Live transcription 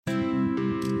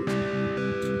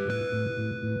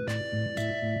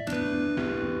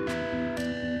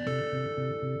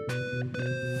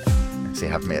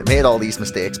obviously have made all these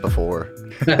mistakes before.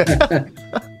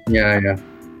 Yeah.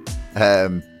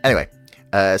 Anyway,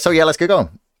 so yeah, let's get going.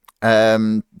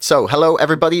 So hello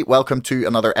everybody, welcome to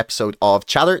another episode of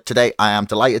Chatter. Today I am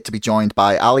delighted to be joined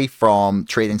by Ali from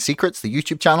Trading Secrets, the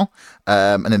YouTube channel,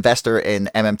 an investor in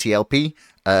MMTLP,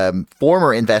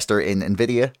 former investor in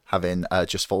Nvidia, having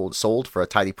just sold for a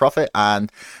tidy profit,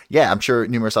 and yeah, I'm sure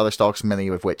numerous other stocks, many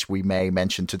of which we may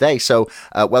mention today. So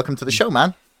welcome to the show,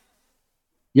 man.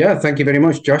 Yeah, thank you very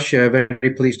much, Josh.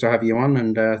 Very pleased to have you on,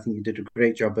 and I think you did a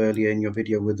great job earlier in your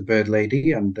video with the bird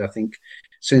lady. And I think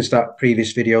since that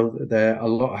previous video, a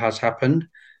lot has happened.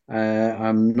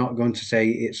 I'm not going to say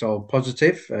it's all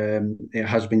positive. It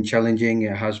has been challenging.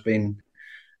 It has been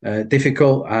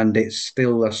difficult, and it's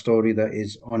still a story that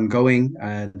is ongoing.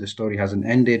 The story hasn't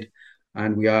ended,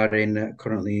 and we are in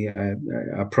currently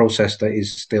a process that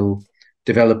is still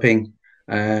developing.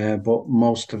 But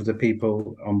most of the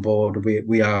people on board,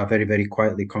 we are very, very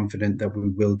quietly confident that we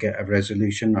will get a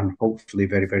resolution, and hopefully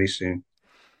very, very soon.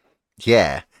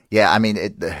 Yeah. I mean,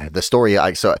 the story.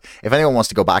 So if anyone wants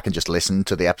to go back and just listen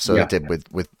to the episode I did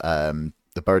with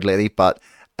the bird lady, but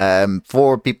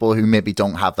for people who maybe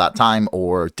don't have that time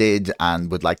or did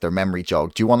and would like their memory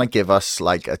jogged, do you want to give us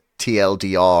like a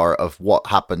TLDR of what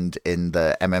happened in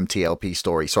the MMTLP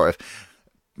story, sort of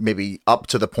maybe up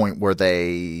to the point where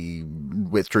they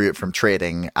withdrew it from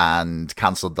trading and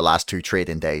cancelled the last 2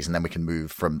 trading days, and then we can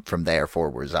move from there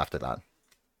forwards after that?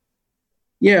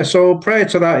 Yeah, so prior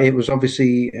to that, it was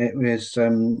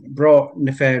brought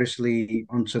nefariously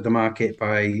onto the market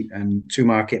by 2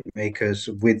 market makers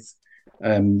with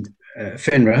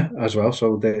FINRA as well.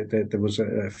 So there was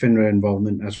a FINRA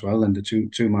involvement as well, and the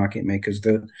two market makers.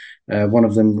 One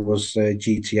of them was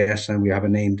GTS, and we have a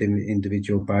named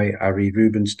individual by Ari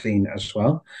Rubenstein as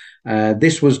well.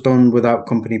 This was done without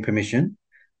company permission,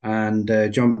 and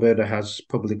John Berger has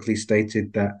publicly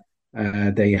stated that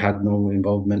they had no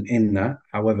involvement in that.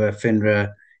 However,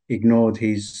 FINRA ignored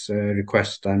his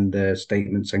request and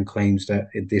statements and claims that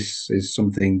this is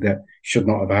something that should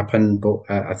not have happened. But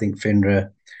I think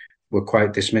FINRA were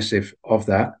quite dismissive of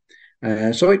that.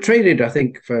 So it traded, I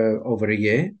think, for over a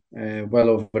year, well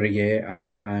over a year,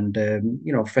 and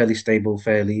fairly stable,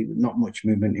 fairly not much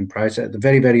movement in price. At the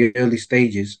very, very early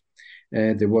stages,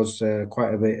 there was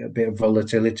quite a bit of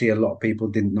volatility. A lot of people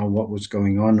didn't know what was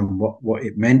going on and what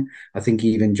it meant. I think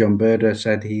even John Berger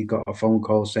said he got a phone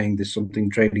call saying there's something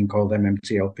trading called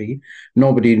MMTLP.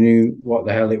 Nobody knew what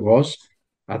the hell it was.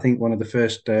 I think one of the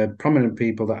first prominent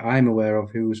people that I'm aware of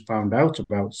who was found out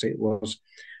about it was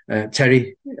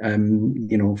Terry, from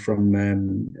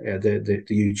the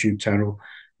YouTube channel,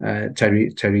 Terry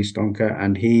Stonker,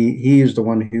 and he is the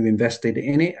one who invested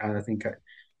in it. I think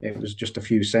it was just a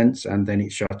few cents, and then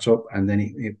it shot up, and then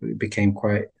it became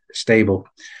quite stable.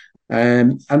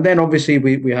 And then obviously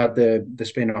we had the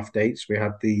spin-off dates. We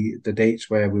had the dates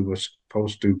where we were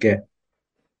supposed to get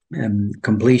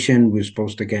completion. We were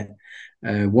supposed to get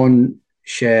 1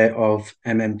 share of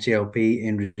MMTLP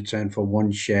in return for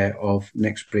 1 share of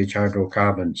NextBridge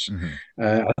Hydrocarbons.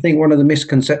 I think one of the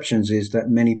misconceptions is that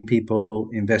many people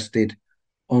invested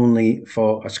only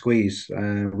for a squeeze,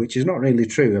 which is not really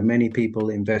true. And many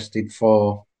people invested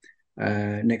for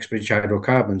NextBridge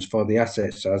Hydrocarbons for the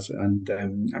assets, and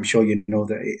I'm sure you know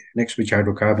that NextBridge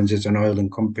Hydrocarbons is an oil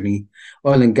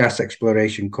and gas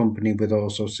exploration company with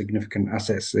also significant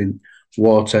assets in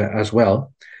water as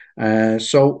well.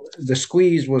 So the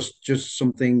squeeze was just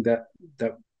something that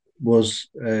was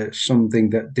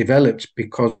something that developed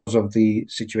because of the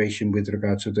situation with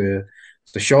regard to the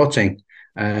shorting.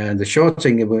 And the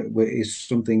shorting is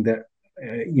something that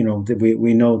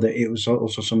we know that it was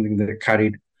also something that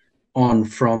carried on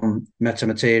from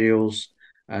Metamaterials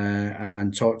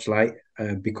and Torchlight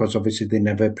because obviously they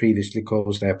never previously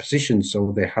closed their positions,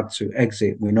 so they had to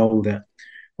exit. We know that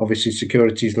obviously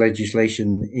securities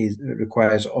legislation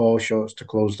requires all shorts to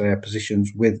close their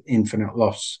positions with infinite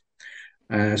loss.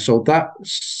 So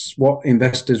that's what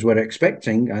investors were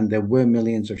expecting, and there were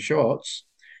millions of shorts.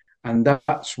 And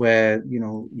that's where,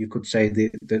 you could say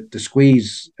the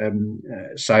squeeze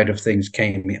side of things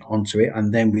came onto it.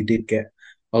 And then we did get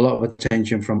a lot of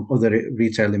attention from other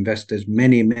retail investors.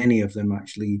 Many of them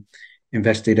actually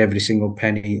invested every single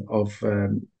penny of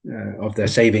their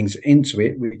savings into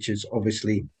it, which is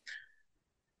obviously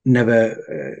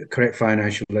never correct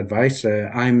financial advice.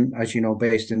 I'm, as you know,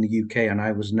 based in the UK, and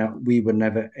we were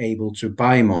never able to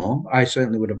buy more. I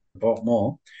certainly would have bought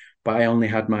more, but I only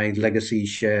had my legacy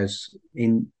shares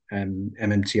in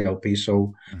MMTLP.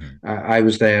 So I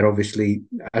was there obviously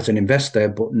as an investor,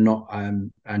 but not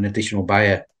an additional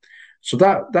buyer. So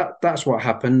that's what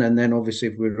happened. And then obviously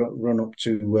if we run up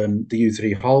to the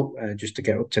U3 halt, just to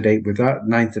get up to date with that,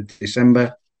 9th of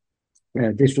December,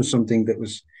 this was something that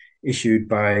was issued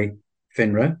by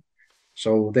FINRA.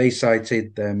 So they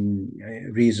cited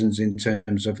reasons in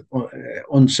terms of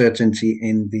uncertainty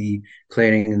in the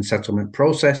clearing and settlement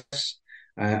process,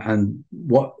 and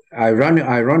what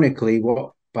ironically,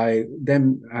 what by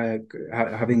them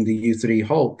having the U3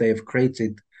 halt, they have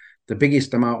created the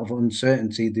biggest amount of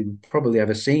uncertainty they've probably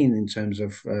ever seen in terms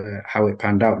of how it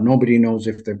panned out. Nobody knows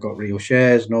if they've got real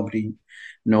shares. Nobody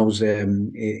knows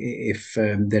if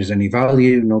there's any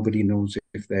value. Nobody knows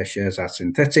if their shares are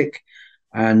synthetic.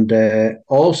 And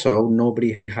also,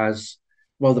 nobody has,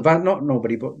 well, not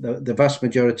nobody, but the vast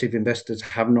majority of investors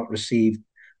have not received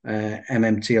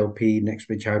MMTLP,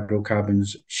 NextBridge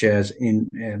Hydrocarbons shares in,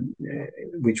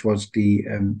 which was the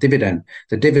dividend.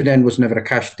 The dividend was never a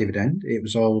cash dividend. It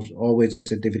was always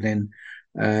a dividend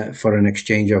for an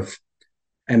exchange of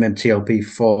MMTLP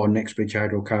for NextBridge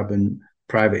Hydrocarbon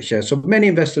private shares. So many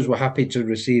investors were happy to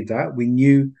receive that. We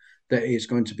knew that it's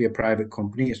going to be a private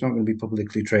company. It's not going to be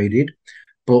publicly traded.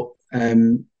 But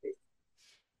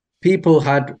people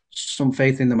had some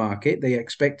faith in the market. They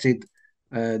expected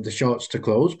the shorts to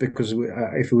close because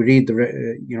if we read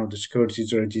the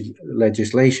securities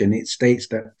legislation, it states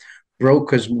that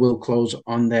brokers will close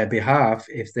on their behalf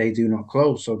if they do not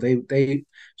close. So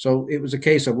so it was a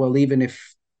case of, well, even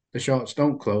if the shorts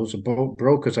don't close,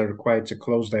 brokers are required to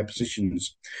close their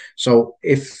positions. So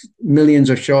if millions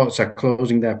of shorts are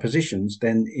closing their positions,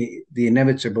 then the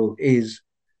inevitable is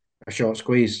a short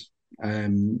squeeze.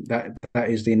 That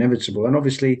is the inevitable. And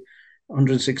obviously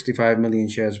 165 million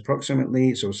shares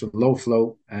approximately, so it's a low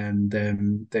float, and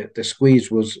the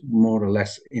squeeze was more or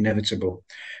less inevitable.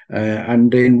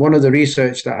 And in one of the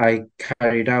research that I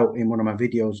carried out in one of my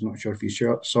videos, not sure if you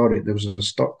saw it, there was a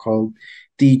stock called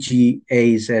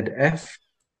DGAZF.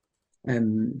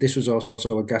 This was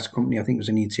also a gas company, I think it was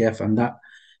an ETF, and that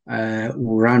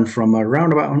ran from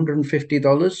around about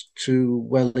 $150 to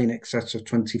well in excess of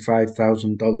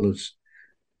 $25,000.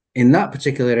 In that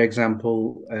particular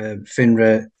example,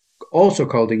 FINRA also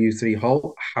called a U3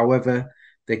 halt. However,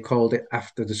 they called it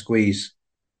after the squeeze.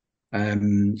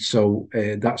 So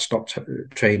that stopped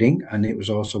trading, and it was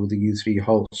also the U3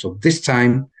 halt. So this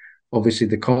time, obviously,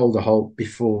 they called the halt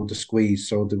before the squeeze.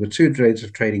 So there were 2 days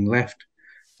of trading left.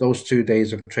 Those 2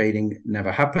 days of trading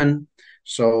never happened.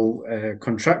 So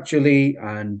contractually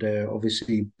and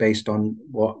obviously based on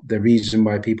what the reason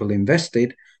why people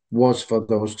invested was for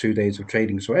those 2 days of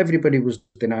trading. So everybody was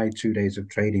denied 2 days of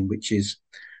trading, which is,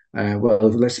 well,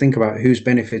 let's think about who's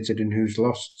benefited and who's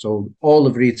lost. So all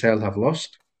of retail have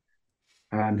lost,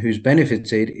 and who's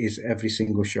benefited is every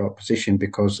single short position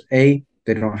because A,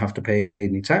 they don't have to pay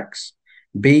any tax.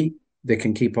 B, they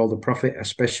can keep all the profit,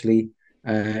 especially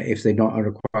if they're not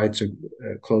required to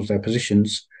close their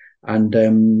positions. And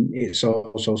it's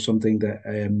also something that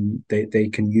they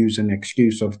can use an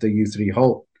excuse of the U3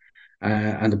 halt.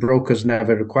 And the brokers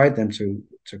never required them to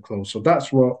close. So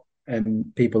that's what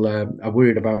people are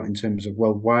worried about in terms of,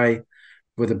 well, why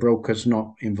were the brokers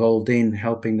not involved in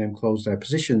helping them close their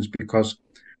positions? Because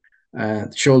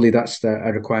surely that's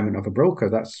a requirement of a broker.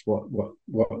 That's what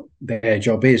their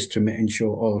job is, to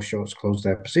ensure all shorts close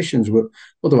their positions.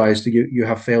 Otherwise, you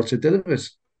have failed to deliver.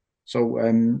 So,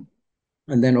 and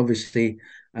then obviously,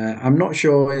 I'm not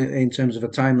sure in terms of a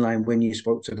timeline when you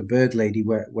spoke to the bird lady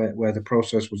where the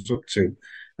process was up to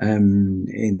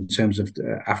in terms of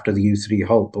after the U3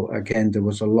 halt. But again, there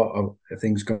was a lot of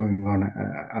things going on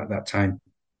at that time.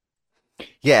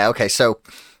 Yeah, okay. So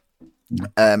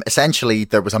essentially,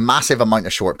 there was a massive amount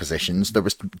of short positions. There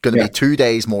was going to be 2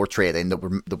 days more trading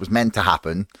that was meant to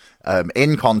happen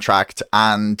in contract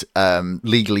and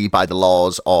legally by the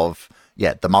laws of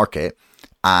the market.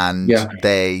 And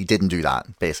they didn't do that,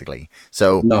 basically.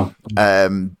 So, no.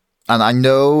 And I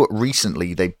know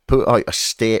recently they put out a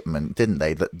statement, didn't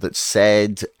they, that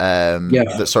said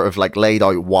that sort of like laid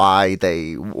out why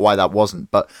that wasn't.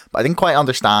 But I didn't quite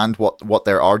understand what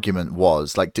their argument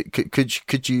was. Like,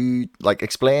 could you like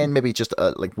explain maybe just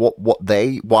like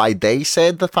why they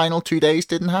said the final 2 days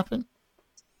didn't happen?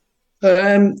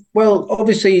 Well,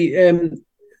 obviously.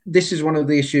 This is one of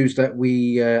the issues that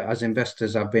we, as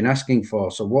investors, have been asking for.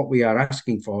 So what we are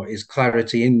asking for is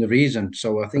clarity in the reason.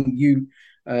 So I think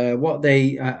what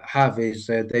they have is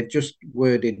they've just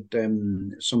worded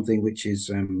something which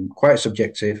is quite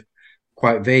subjective,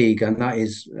 quite vague, and that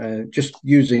is just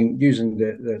using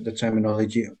the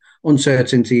terminology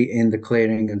uncertainty in the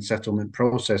clearing and settlement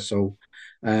process. So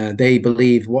they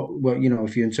believe what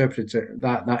if you interpret it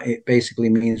that it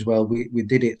basically means, well, we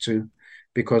did it to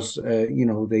because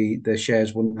the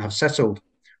shares wouldn't have settled.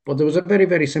 But there was a very,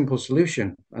 very simple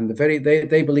solution, and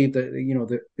they believed that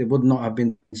that there would not have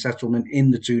been settlement in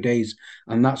the 2 days,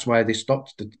 and that's why they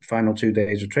stopped the final 2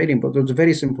 days of trading. But there was a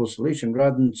very simple solution: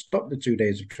 rather than stop the 2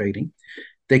 days of trading,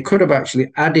 they could have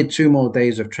actually added 2 more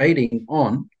days of trading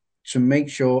on to make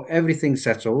sure everything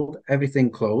settled,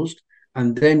 everything closed,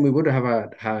 and then we would have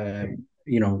had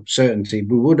certainty.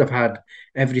 We would have had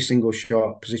every single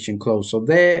short position closed. So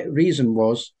their reason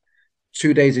was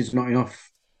 2 days is not enough.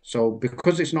 So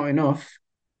because it's not enough,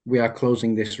 we are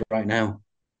closing this right now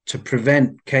to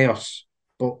prevent chaos.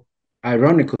 But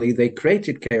ironically, they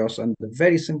created chaos, and the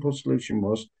very simple solution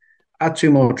was add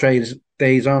 2 more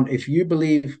days on. If you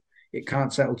believe it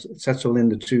can't settle in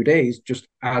the 2 days, just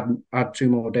add 2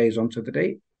 more days onto the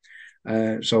date.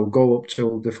 So go up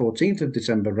till the 14th of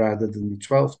December rather than the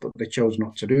 12th, but they chose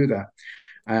not to do that.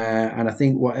 And I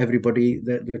think what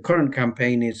the current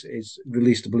campaign is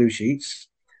release the blue sheets,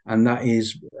 and that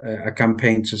is a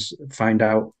campaign to find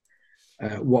out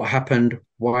what happened,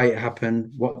 why it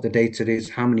happened, what the data is,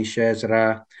 how many shares there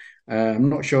are. I'm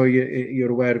not sure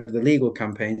you're aware of the legal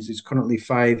campaigns. There's currently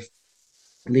 5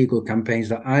 legal campaigns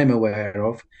that I'm aware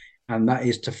of, and that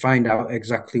is to find out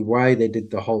exactly why they did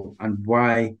the halt and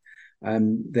why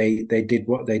they did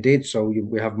what they did. So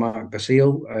we have Mark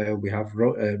Basile, we have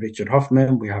Richard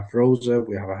Hoffman, we have Rosa,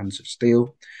 we have Hans of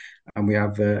Steel, and we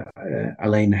have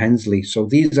Elaine Hensley. So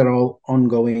these are all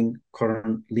ongoing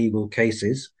current legal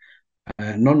cases.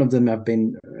 None of them have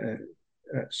been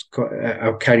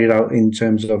carried out in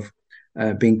terms of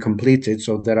being completed.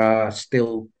 So there are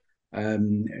still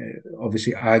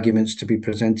obviously arguments to be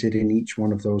presented in each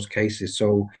one of those cases.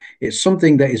 So it's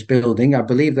something that is building. I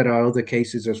believe there are other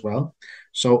cases as well.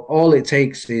 So all it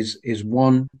takes is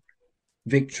one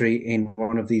victory in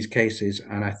one of these cases,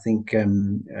 and I think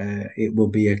it will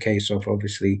be a case of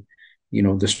obviously,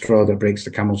 the straw that breaks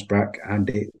the camel's back, and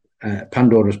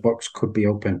Pandora's box could be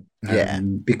open.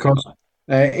 Because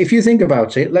if you think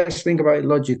about it, let's think about it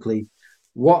logically.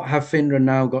 What have FINRA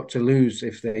now got to lose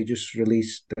if they just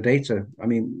release the data? I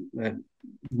mean,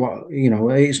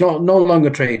 it's no longer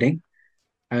trading,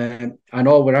 and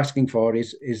all we're asking for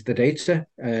is the data,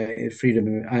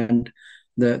 freedom. And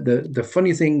the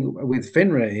funny thing with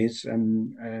FINRA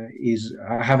is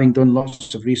having done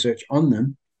lots of research on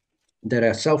them,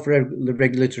 they're a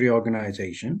self-regulatory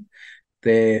organisation.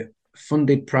 They're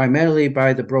funded primarily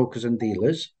by the brokers and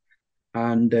dealers,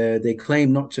 and they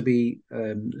claim not to be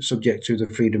subject to the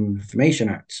Freedom of Information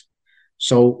Act.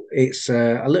 So it's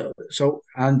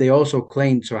and they also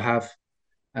claim to have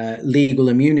legal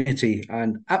immunity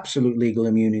and absolute legal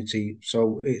immunity.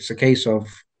 So it's a case of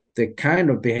they're kind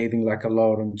of behaving like a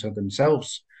law unto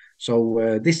themselves.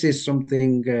 So this is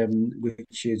something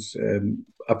which is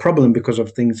a problem because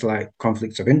of things like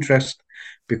conflicts of interest,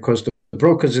 because the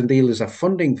brokers and dealers are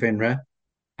funding FINRA,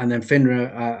 and then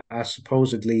FINRA are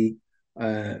supposedly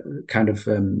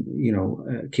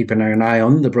keeping an eye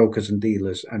on the brokers and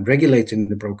dealers and regulating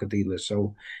the broker dealers.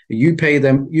 So you pay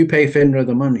FINRA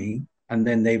the money, and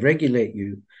then they regulate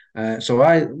you.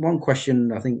 One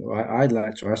question I think I'd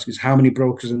like to ask is how many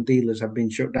brokers and dealers have been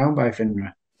shut down by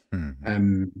FINRA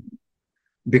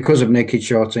because of naked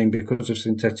shorting, because of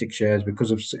synthetic shares, because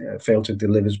of failed to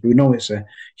deliver. We know it's a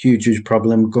huge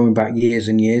problem going back years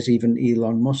and years. Even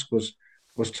Elon Musk was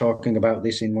talking about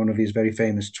this in one of his very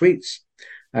famous tweets.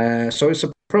 So it's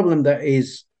a problem that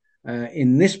is,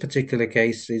 in this particular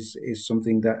case, is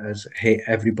something that has hit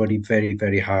everybody very,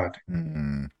 very hard.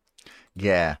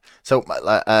 Yeah. So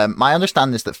my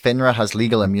understanding is that FINRA has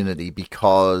legal immunity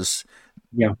because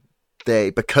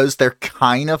they're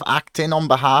kind of acting on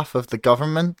behalf of the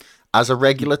government as a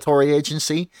regulatory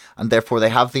agency, and therefore they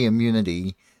have the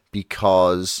immunity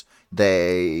because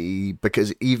they're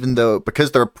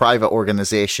a private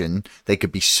organization, they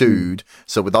could be sued.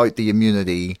 So without the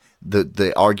immunity,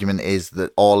 the argument is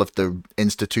that all of the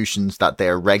institutions that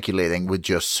they're regulating would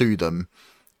just sue them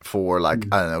for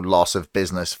loss of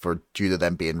business due to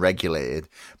them being regulated.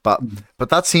 But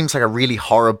that seems like a really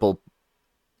horrible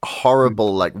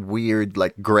weird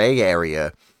gray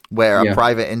area where a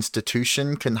private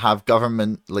institution can have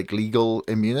government legal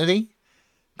immunity.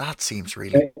 That seems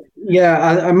really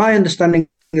my understanding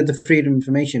of the Freedom of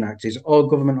Information Act is all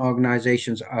government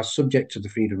organizations are subject to the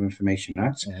Freedom of Information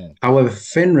Act. However,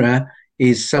 FINRA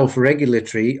is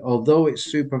self-regulatory, although it's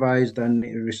supervised and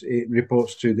it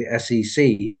reports to the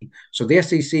SEC. So the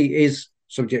SEC is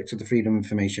subject to the Freedom of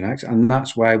Information Act, and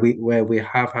that's why we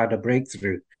have had a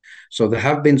breakthrough. So there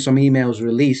have been some emails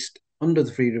released under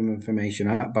the Freedom of Information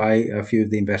Act by a few of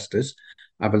the investors,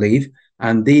 I believe.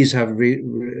 And these have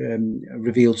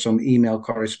revealed some email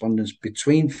correspondence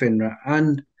between FINRA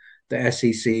and the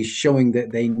SEC, showing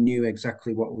that they knew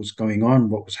exactly what was going on,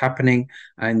 what was happening,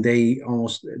 and they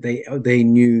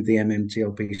knew the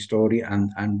MMTLP story,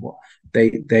 and what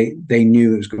they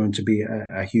knew it was going to be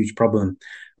a huge problem.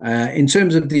 In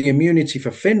terms of the immunity for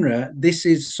FINRA, this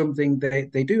is something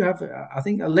they do have. I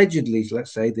think allegedly,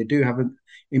 let's say, they do have an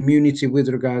immunity with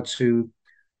regard to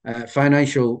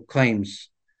financial claims.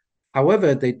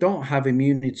 However, they don't have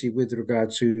immunity with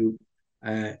regard to,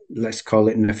 let's call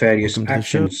it, nefarious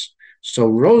actions. So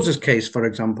Rose's case, for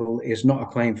example, is not a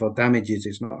claim for damages.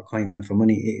 It's not a claim for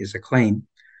money. It is a claim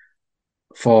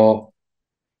for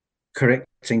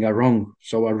correcting a wrong.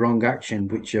 So a wrong action,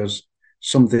 which is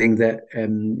something that,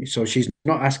 so she's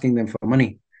not asking them for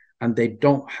money, and they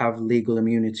don't have legal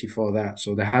immunity for that.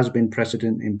 So there has been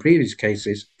precedent in previous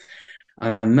cases.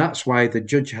 And that's why the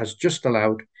judge has just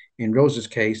allowed, in Rose's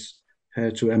case,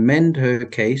 her to amend her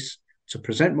case to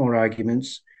present more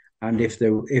arguments. And if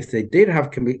they did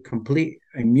have complete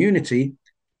immunity,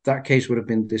 that case would have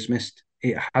been dismissed.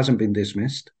 It hasn't been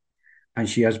dismissed. And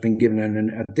she has been given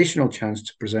an additional chance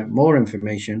to present more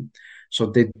information. So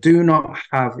they do not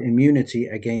have immunity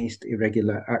against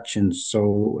irregular actions.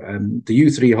 So the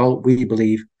U3 halt, we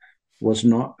believe, was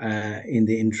not in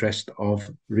the interest of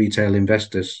retail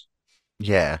investors.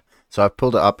 Yeah. So I've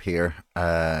pulled it up here.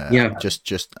 Yeah.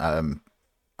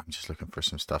 I'm just looking for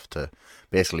some stuff to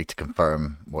basically to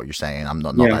confirm what you're saying. I'm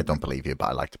not I don't believe you, but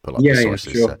I like to pull up the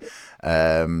sources. Yeah,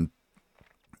 sure.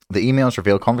 The emails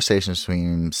reveal conversations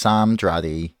between Sam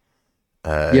Drady,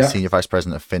 Senior Vice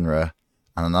President of FINRA,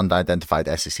 and an unidentified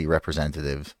SEC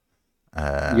representative,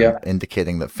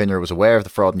 indicating that FINRA was aware of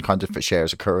the fraud and counterfeit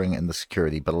shares occurring in the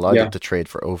security, but allowed it to trade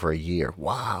for over a year.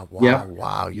 Wow.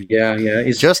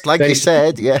 It's just like you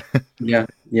said. Yeah.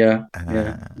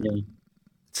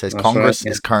 It says that's Congress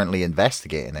is currently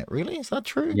investigating it. Really? Is that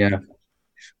true? Yeah.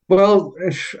 Well,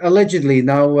 allegedly.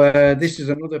 Now, this is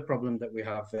another problem that we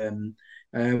have.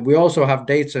 We also have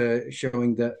data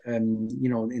showing that,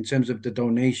 in terms of the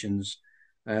donations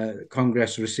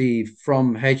Congress received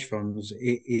from hedge funds,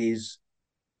 it is,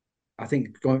 I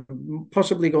think,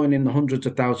 possibly going in the hundreds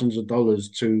of thousands of dollars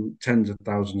to tens of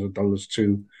thousands of dollars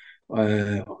to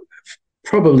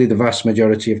probably the vast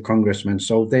majority of congressmen.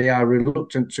 So they are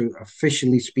reluctant to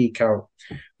officially speak out.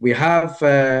 We have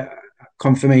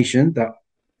confirmation that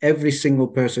every single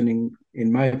person,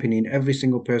 in my opinion, every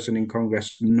single person in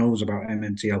Congress knows about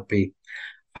MMTLP.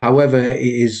 However,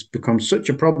 it has become such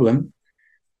a problem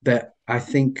that I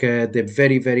think they're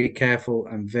very, very careful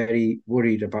and very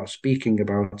worried about speaking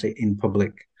about it in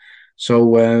public.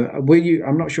 So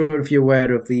I'm not sure if you're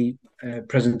aware of the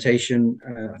presentation,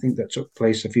 I think that took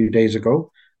place a few days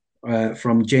ago,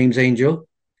 from James Angel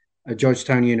at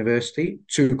Georgetown University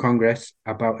to Congress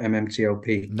about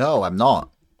MMTLP. No, I'm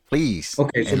not. Please,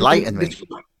 enlighten me.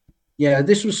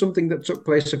 This was something that took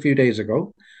place a few days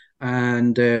ago.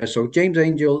 And so James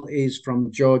Angel is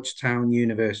from Georgetown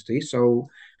University. So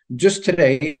just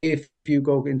today, if you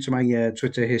go into my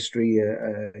Twitter history,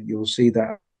 you'll see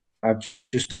that I've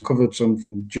just covered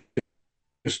something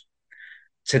just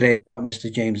today,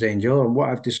 Mr. James Angel. And what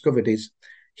I've discovered is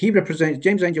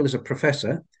James Angel is a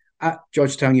professor at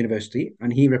Georgetown University,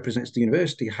 and he represents the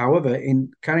university. However,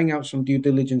 in carrying out some due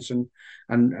diligence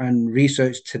and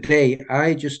research today,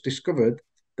 I just discovered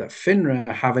that FINRA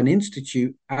have an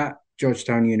institute at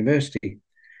Georgetown University.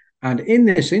 And in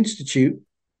this institute,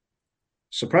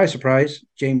 surprise, surprise,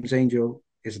 James Angel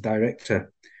is a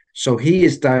director. So he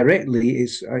is directly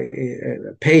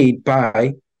paid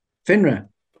by FINRA.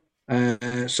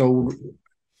 So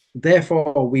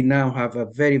therefore, we now have a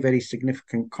very, very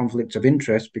significant conflict of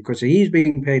interest because he's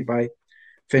being paid by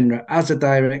FINRA as a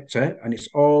director, and it's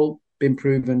all been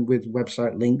proven with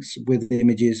website links, with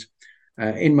images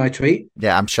in my tweet.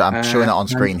 Yeah, I'm sure. I'm showing it on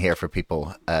screen here for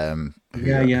people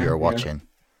who are watching.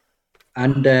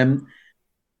 And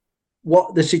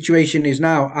what the situation is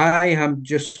now, I have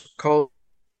just called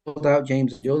out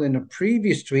James Angel in a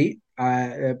previous tweet,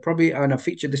 probably, and I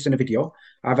featured this in a video.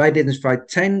 I've identified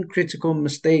 10 critical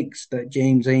mistakes that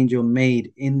James Angel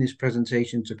made in this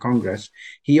presentation to Congress.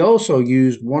 He also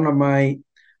used one of my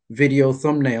video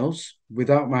thumbnails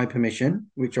without my permission,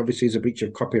 which obviously is a breach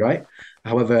of copyright.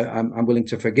 However, I'm willing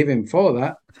to forgive him for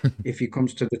that if he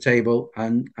comes to the table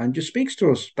and just speaks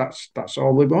to us. That's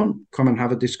all we want. Come and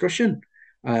have a discussion.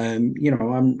 I'm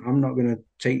not going to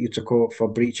take you to court for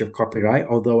breach of copyright,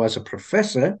 although as a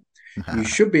professor, you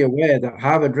should be aware that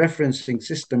Harvard referencing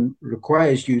system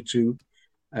requires you to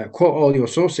quote all your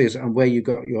sources and where you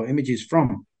got your images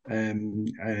from.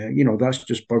 That's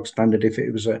just bog standard. If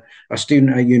it was a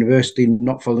student at university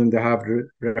not following the Harvard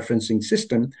referencing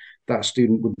system, that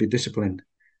student would be disciplined.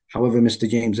 However, Mr.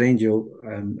 James Angel,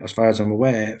 as far as I'm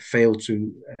aware, failed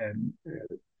to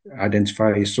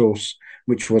identify a source,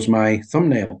 which was my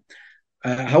thumbnail.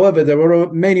 However, there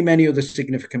were many, many other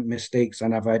significant mistakes,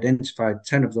 and I've identified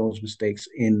 10 of those mistakes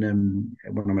in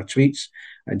one of my tweets.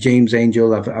 James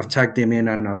Angel, I've tagged him in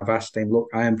and I've asked him, look,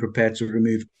 I am prepared to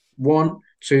remove 1,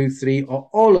 2, 3, or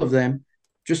all of them.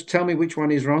 Just tell me which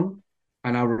one is wrong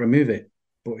and I'll remove it.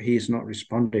 But he has not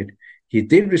responded. He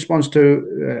did respond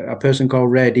to a person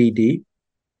called Rare DD,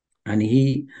 and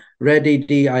Rare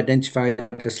DD identified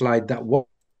the slide that was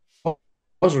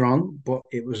wrong, but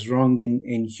it was wrong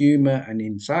in humor and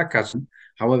in sarcasm.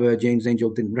 However, James Angel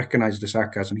didn't recognize the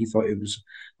sarcasm. He thought it was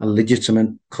a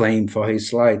legitimate claim for his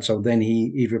slide. So then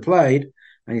he replied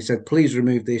and he said, please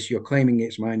remove this. You're claiming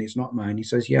it's mine. It's not mine. He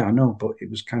says, yeah, I know, but it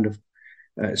was kind of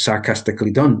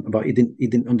sarcastically done. But he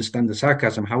didn't understand the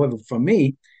sarcasm. However, for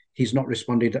me, he's not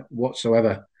responded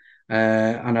whatsoever.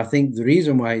 And I think the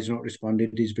reason why he's not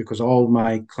responded is because all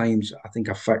my claims, I think,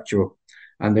 are factual.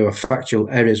 And there were factual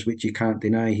errors which you can't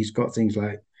deny. He's got things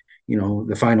like,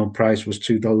 the final price was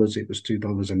 $2. It was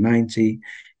 $2.90.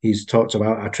 He's talked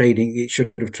about our trading. It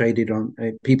should have traded on,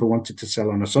 people wanted to sell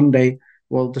on a Sunday.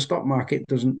 Well, the stock market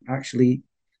doesn't actually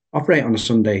operate on a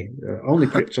Sunday. Only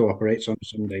crypto operates on a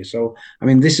Sunday. So, I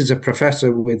mean, this is a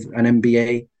professor with an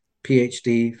MBA,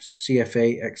 PhD,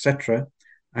 CFA, etc.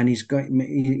 And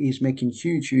he's making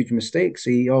huge mistakes.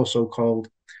 He also called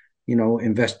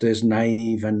investors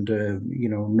naive and,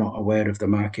 not aware of the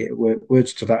market,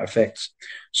 words to that effect.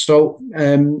 So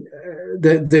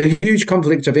the huge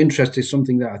conflict of interest is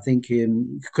something that I think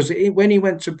because when he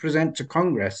went to present to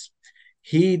Congress,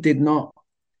 he did not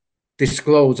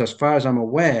disclose, as far as I'm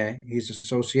aware, his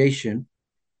association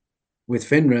with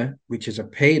FINRA, which is a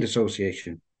paid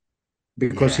association,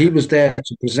 because he was there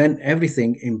to present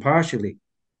everything impartially.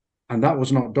 And that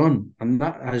was not done. And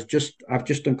I've just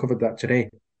uncovered that today.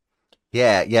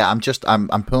 Yeah.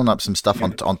 I'm pulling up some stuff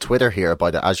on Twitter here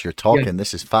about it as you're talking. Yeah.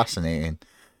 This is fascinating.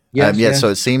 Yes. So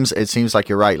it seems like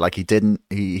you're right. Like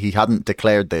he hadn't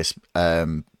declared this.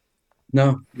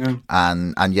 No.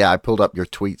 And yeah, I pulled up your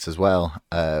tweets as well,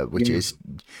 which is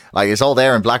like, it's all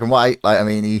there in black and white. Like, I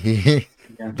mean, he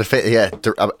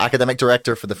academic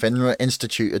director for the FINRA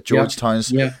Institute at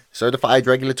Georgetown's Certified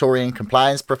Regulatory and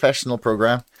Compliance Professional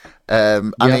Program.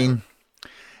 I mean,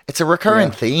 it's a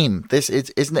recurring theme. This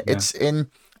isn't it? It's and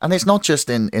it's not just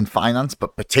in finance,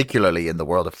 but particularly in the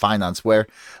world of finance, where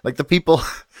like the people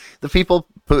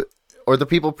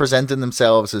presenting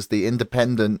themselves as the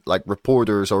independent like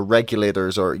reporters or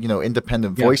regulators or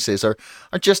independent voices are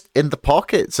just in the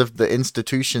pockets of the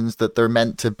institutions that they're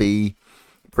meant to be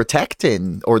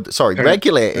protecting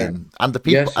regulating, and the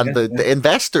people the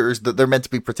investors that they're meant to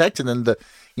be protecting, and the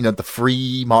the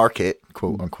free market,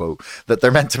 quote unquote, that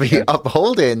they're meant to be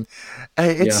upholding.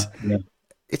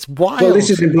 It's wild. Well, this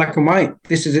is in black and white.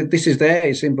 This is there.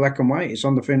 It's in black and white. It's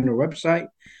on the FINRA website.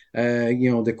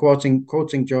 The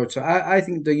quoting George. So I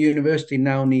think the university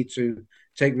now need to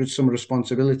take some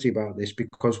responsibility about this,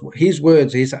 because his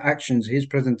words, his actions, his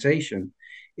presentation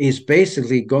is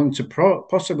basically going to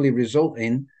possibly result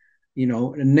in,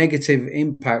 a negative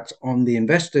impact on the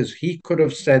investors. He could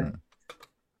have said,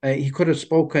 he could have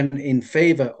spoken in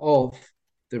favor of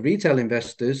the retail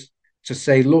investors to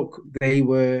say, look, they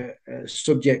were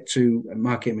subject to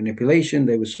market manipulation,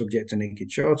 they were subject to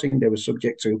naked shorting, they were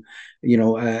subject to,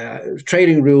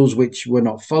 trading rules which were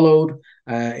not followed.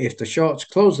 If the shorts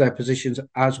closed their positions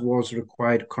as was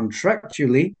required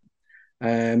contractually,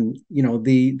 there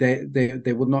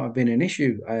would not have been an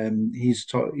issue.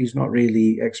 He's not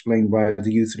really explained why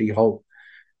the U3 halt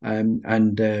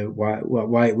and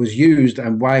why it was used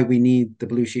and why we need the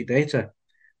blue sheet data.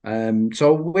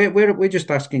 So we're just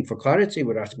asking for clarity.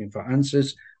 We're asking for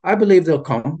answers. I believe they'll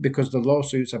come because the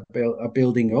lawsuits are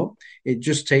building up. It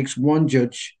just takes one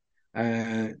judge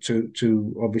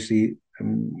to obviously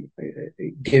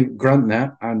grant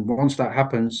that, and once that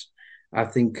happens, I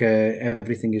think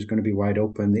everything is going to be wide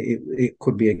open. It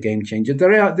could be a game changer.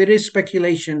 There is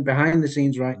speculation behind the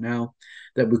scenes right now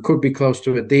that we could be close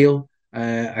to a deal.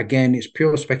 Again, it's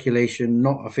pure speculation,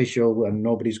 not official, and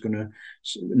nobody's going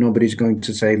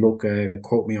to say, look,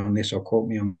 quote me on this or quote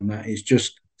me on that. It's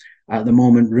just at the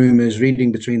moment rumors,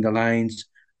 reading between the lines,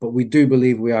 but we do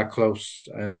believe we are close.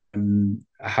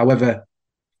 However,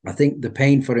 I think the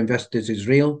pain for investors is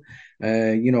real.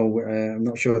 I'm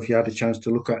not sure if you had a chance to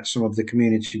look at some of the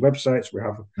community websites. We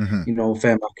have, Hmm.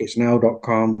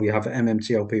 fairmarketsnow.com. We have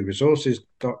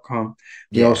mmtlpresources.com.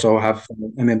 We Yeah. also have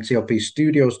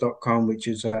mmtlpstudios.com, which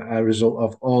is a result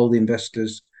of all the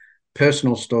investors'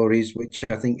 personal stories, which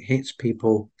I think hits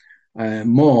people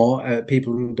more.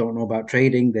 People who don't know about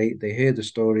trading, they hear the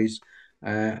stories,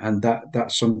 and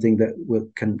that's something that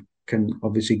can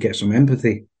obviously get some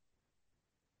empathy.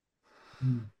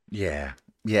 Yeah.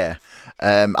 Yeah.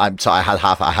 I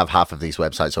have half of these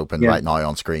websites open Yeah, right now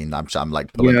on screen. I'm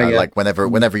like pulling, yeah, yeah, like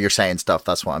whenever you're saying stuff,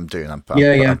 that's what I'm doing. yeah,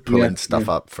 yeah, I'm yeah, pulling yeah. stuff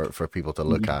up for people to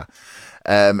look Mhm.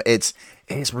 at. It's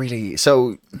really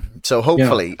so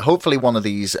Yeah, hopefully one of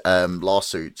these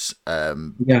lawsuits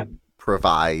yeah,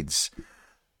 provides,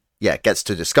 yeah, gets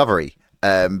to discovery.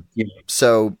 yeah,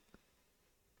 So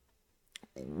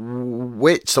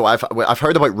I've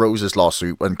heard about Rose's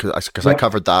lawsuit because I yeah,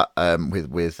 covered that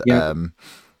with yeah,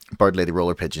 Bird Lady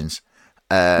Roller Pigeons.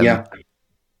 Um, yeah.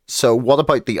 so what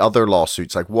about the other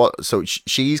lawsuits? Like what? So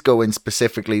she's going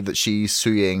specifically that she's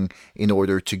suing in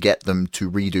order to get them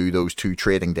to redo those two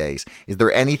trading days. Is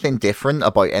there anything different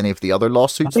about any of the other I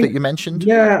lawsuits that think, you mentioned?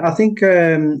 yeah, I think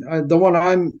the one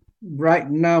I'm right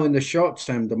now in the short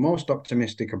term the most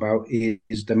optimistic about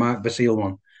is the Mark Basile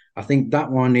one. I think that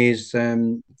one is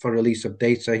for release of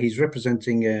data. He's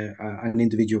representing an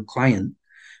individual client,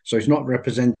 so it's not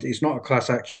a class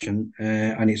action,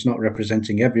 and it's not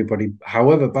representing everybody.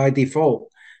 However, by default,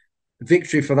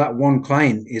 victory for that one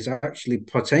client is actually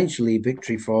potentially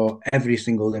victory for every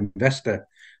single investor.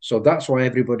 So that's why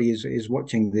everybody is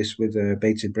watching this with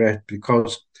bated breath,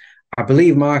 because I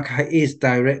believe Mark is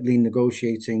directly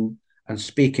negotiating and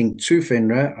speaking to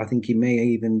FINRA. I think he may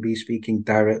even be speaking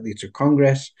directly to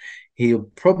Congress. He'll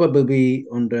probably be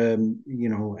under,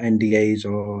 NDAs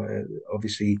or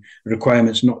obviously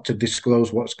requirements not to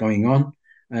disclose what's going on.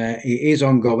 It is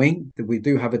ongoing. We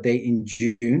do have a date in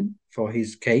June for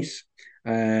his case.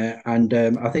 And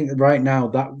I think right now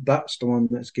that's the one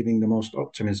that's giving the most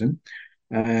optimism.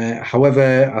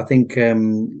 However, I think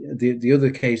the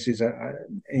other cases,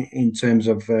 in terms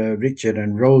of Richard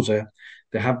and Rosa,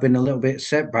 there have been a little bit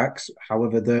setbacks.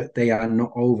 However, they are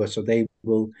not over, so they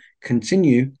will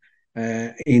continue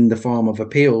in the form of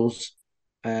appeals.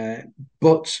 Uh,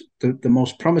 but the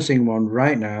most promising one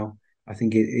right now, I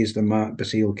think, it is the Mark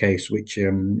Basile case, which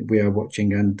we are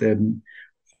watching, and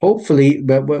hopefully,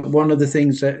 but one of the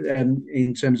things that,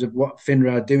 in terms of what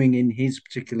FINRA are doing in his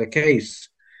particular case,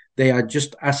 they are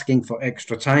just asking for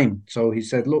extra time. So he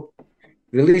said, look,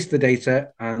 release the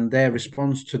data, and their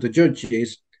response to the judge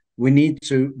is, we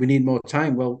need more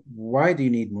time. Well, why do you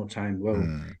need more time? Well,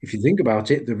 Hmm. if you think about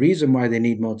it, the reason why they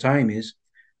need more time is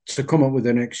to come up with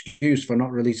an excuse for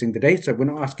not releasing the data.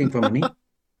 We're not asking for money.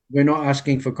 We're not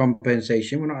asking for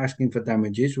compensation. We're not asking for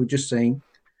damages. We're just saying,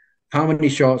 how many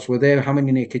shorts were there? How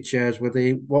many naked shares were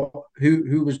they?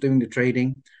 Who was doing the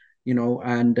trading?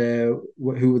 And who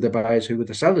were the buyers? Who were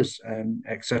the sellers?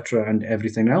 Etc. And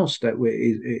everything else that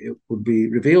it would be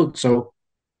revealed. So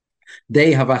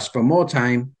they have asked for more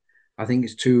time. I think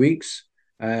it's 2 weeks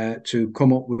to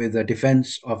come up with a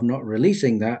defense of not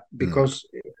releasing that, Hmm. because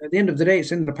at the end of the day,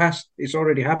 it's in the past. It's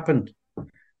already happened.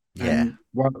 Yeah. And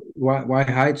why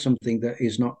hide something that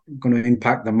is not going to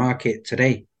impact the market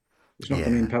today? It's not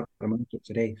going to Yeah. impact the market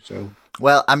today. So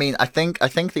Well, I mean, I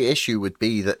think the issue would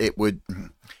be that it would,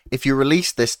 if you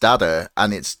release this data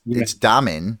and yeah, it's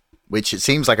damning, which it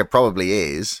seems like it probably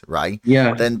is, right?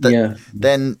 yeah, Then the yeah,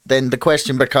 then the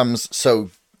question becomes,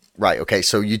 so right, okay,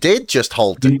 so you did just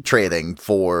halt trading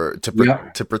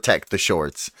yeah. to protect the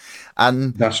shorts,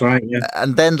 and That's right. Yeah,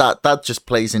 then that just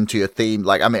plays into a theme.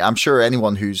 Like, I mean, I'm sure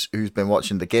anyone who's been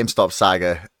watching the GameStop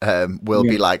saga will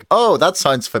be yeah, like, oh, that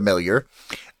sounds familiar.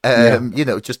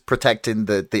 yeah, Just protecting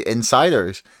the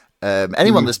insiders.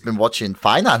 Anyone mm, that's been watching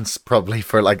finance probably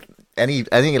for like any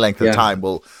length of yeah, time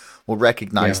will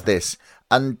recognize yeah. this,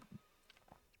 and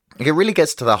it really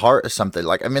gets to the heart of something.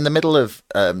 Like, I'm in the middle of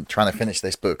trying to finish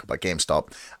this book about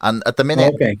GameStop, and Oh,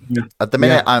 okay. Yeah, at the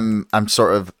minute, yeah, I'm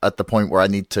sort of at the point where I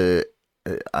need to.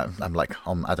 I'm like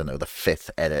on, I don't know, the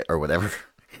fifth edit or whatever,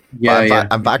 but yeah, yeah,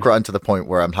 I'm back around to the point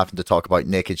where I'm having to talk about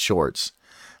naked shorts,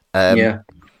 um, yeah.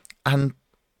 and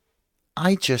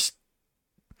I just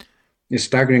It's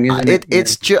staggering, isn't it? Yeah,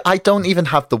 it's just, I don't even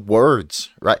have the words,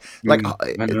 right? Like,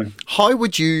 I know. how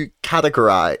would you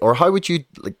categorize, or how would you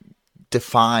like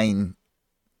define,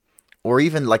 or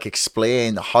even like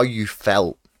explain how you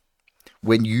felt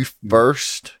when you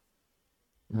first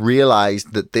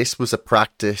realized that this was a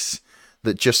practice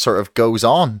that just sort of goes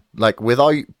on, like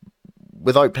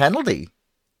without penalty?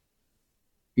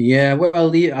 Yeah,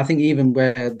 well, I think even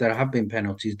where there have been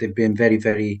penalties, they've been very,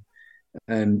 very.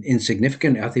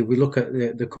 insignificant. I think we look at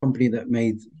the company that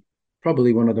made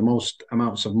probably one of the most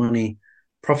amounts of money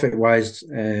profit wise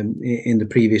in the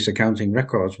previous accounting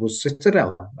records was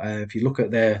Citadel. If you look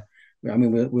at their, I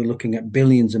mean, we're looking at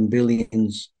billions and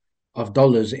billions of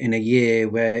dollars in a year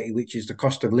which is the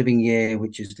cost of living year,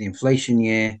 which is the inflation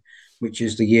year, which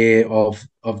is the year of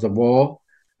the war.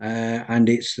 And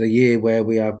it's the year where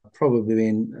we are probably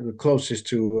in the closest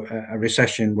to a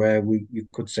recession, where you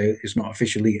could say it's not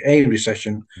officially a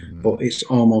recession, but it's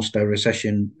almost a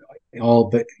recession, all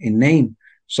but in name.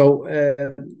 So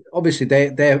obviously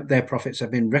their profits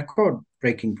have been record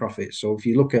breaking profits. So if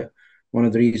you look at one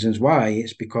of the reasons why,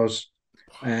 it's because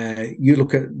you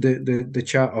look at the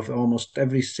chart of almost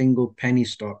every single penny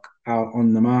stock out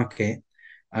on the market,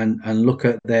 and look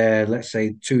at their, let's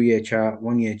say, 2-year chart,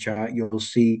 1-year chart, you'll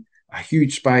see a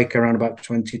huge spike around about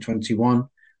 2021,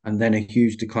 and then a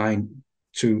huge decline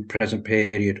to present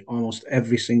period. Almost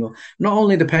every single, not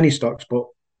only the penny stocks, but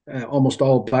almost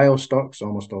all bio stocks,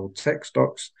 almost all tech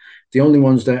stocks. The only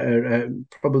ones that are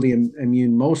probably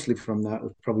immune mostly from that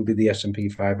would probably be the S&P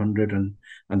 500 and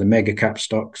the mega cap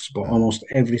stocks, but almost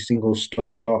every single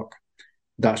stock,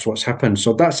 that's what's happened.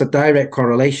 So that's a direct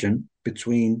correlation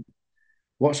between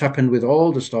what's happened with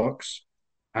all the stocks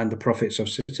and the profits of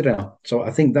Citadel. So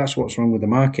I think that's what's wrong with the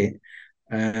market.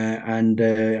 And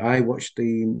I watched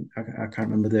I can't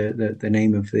remember the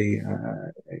name of the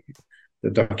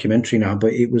documentary now,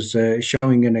 but it was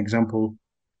showing an example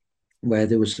where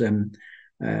there was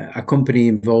a company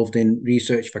involved in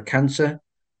research for cancer,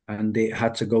 and it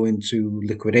had to go into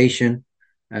liquidation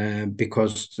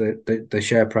because the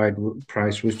share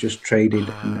price was just traded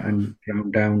and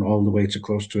down all the way to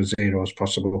close to as zero as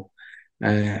possible.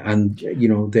 And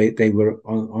they were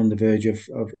on the verge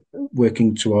of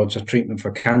working towards a treatment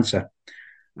for cancer.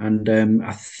 And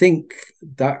I think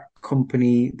that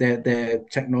company, their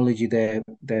technology, their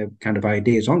kind of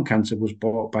ideas on cancer was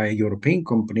bought by a European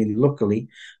company. Luckily,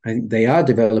 I think they are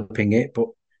developing it, but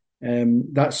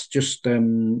that's just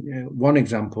one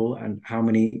example. And how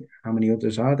many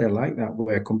others are there like that,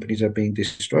 where companies are being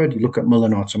destroyed? You look at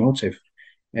Mullen Automotive.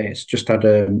 It's just had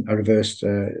a reverse,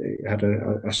 had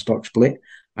a stock split,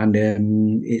 and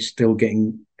it's still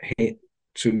getting hit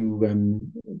to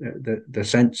the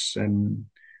cents. I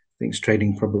think it's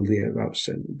trading probably at about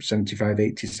 75,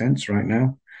 80 cents right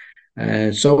now.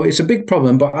 So it's a big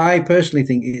problem, but I personally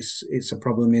think it's a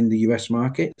problem in the US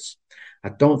markets. I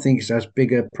don't think it's as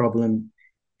big a problem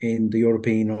in the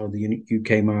European or the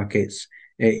UK markets.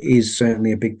 It is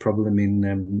certainly a big problem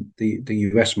in the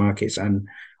US markets. And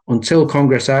until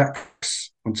Congress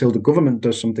acts, until the government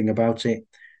does something about it,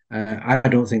 I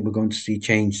don't think we're going to see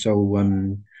change. So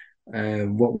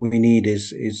what we need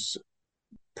is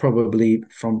probably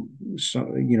from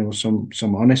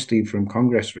some honesty from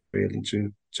Congress, really,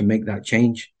 to make that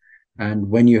change. And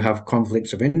when you have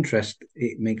conflicts of interest,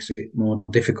 it makes it more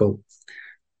difficult.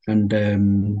 And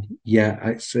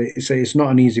it's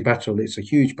not an easy battle. It's a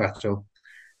huge battle,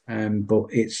 but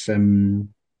it's.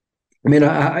 I mean,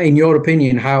 in your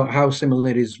opinion, how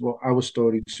similar is what our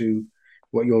story to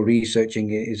what you're researching?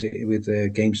 Is it with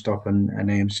GameStop and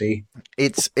AMC?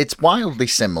 It's wildly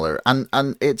similar, and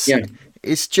Yeah.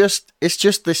 it's just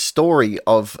this story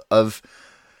of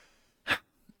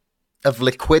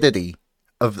liquidity,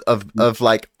 of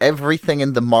like everything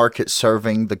in the market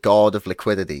serving the god of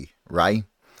liquidity, right?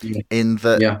 Yeah. In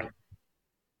the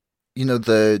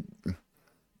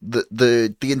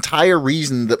the entire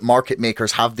reason that market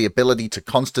makers have the ability to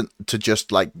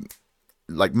just like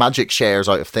magic shares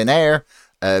out of thin air,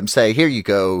 say here you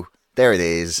go, there it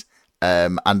is,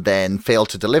 and then fail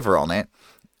to deliver on it,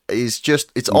 is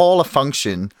just, it's all a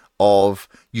function of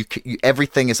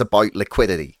everything is about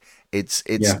liquidity. It's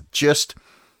just,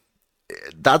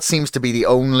 that seems to be the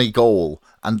only goal.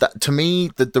 And that, to me,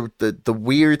 the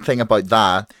weird thing about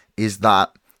that is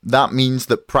that means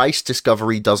that price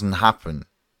discovery doesn't happen.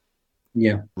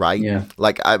 Yeah. Right. Yeah.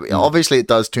 Like, obviously it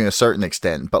does to a certain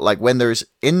extent, but like when there's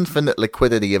infinite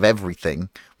liquidity of everything,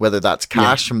 whether that's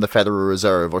cash from the Federal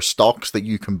Reserve or stocks that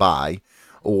you can buy,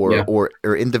 or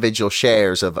individual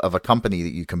shares of a company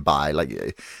that you can buy,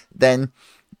 like, then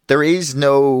there is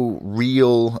no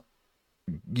real,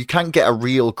 you can't get a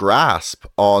real grasp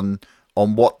on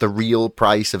what the real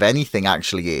price of anything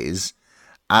actually is.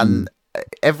 And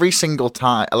every single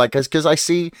time, like, because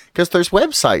there's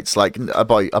websites like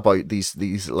about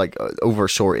these like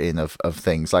overshorting of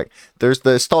things. Like there's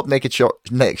the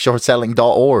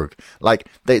stopnakedshortselling.org. Like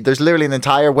there's literally an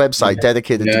entire website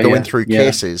dedicated to going through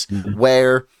cases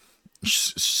where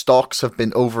stocks have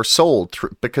been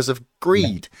oversold because of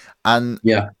greed. And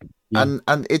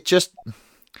it just,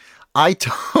 I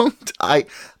don't. I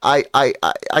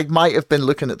might have been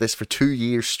looking at this for 2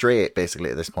 years straight, basically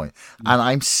at this point, and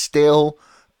I'm still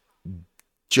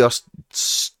just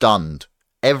stunned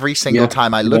every single Yeah,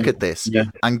 time I look at this yeah,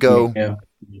 and go, yeah.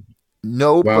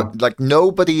 no, Wow. but like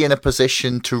nobody in a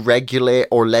position to regulate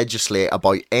or legislate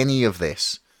about any of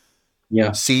this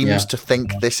Yeah, seems yeah, to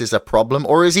think this is a problem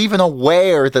or is even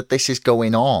aware that this is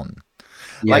going on.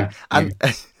 Like, yeah, yeah,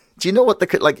 and do you know what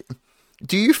the like?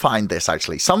 Do you find this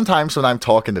actually? Sometimes when I'm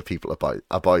talking to people yeah,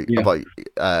 about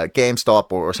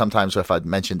GameStop, or sometimes if I'd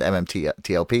mentioned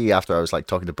MMTLP after I was like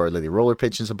talking to Bird Lady Roller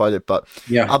Pigeons about it, but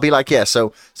yeah, I'll be like, yeah,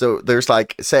 so there's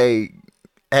like say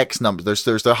X number, there's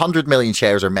 100 million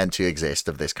shares are meant to exist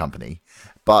of this company,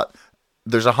 but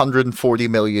there's 140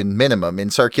 million minimum in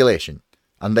circulation,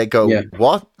 and they go, yeah,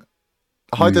 what?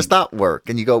 How does that work?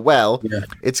 And you go, well, yeah,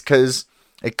 it's because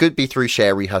it could be through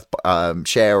share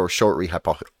or short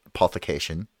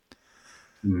rehypothecation,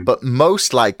 mm. but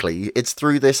most likely it's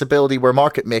through this ability where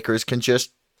market makers can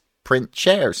just print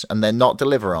shares and then not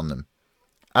deliver on them.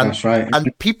 And That's right. and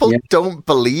Yeah, people don't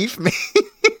believe me.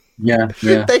 yeah,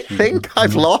 yeah, They think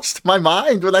I've lost my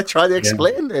mind when I try to yeah.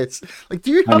 explain this. Like,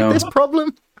 do you I have this know.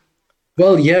 problem?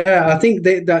 Well, yeah, I think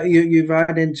that you've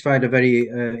identified a very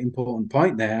important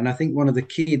point there, and I think one of the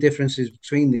key differences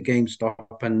between the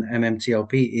GameStop and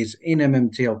MMTLP is in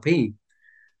MMTLP,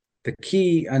 the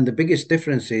key and the biggest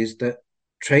difference is that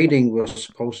trading was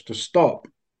supposed to stop,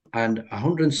 and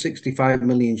 165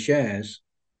 million shares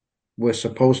were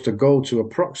supposed to go to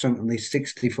approximately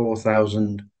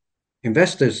 64,000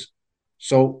 investors.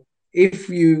 So if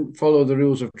you follow the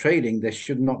rules of trading, there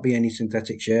should not be any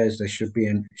synthetic shares. There should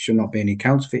not be any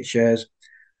counterfeit shares,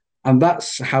 and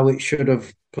that's how it should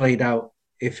have played out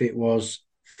if it was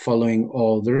following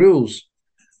all the rules.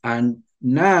 And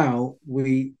now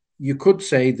you could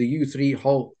say the U3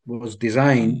 halt was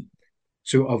designed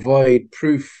to avoid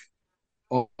proof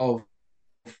of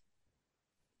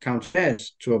count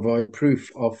shares, to avoid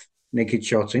proof of naked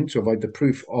shorting, to avoid the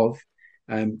proof of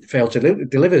failed to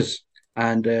delivers,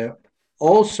 and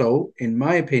also, in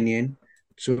my opinion,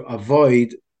 to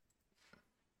avoid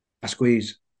a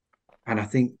squeeze. And I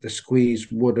think the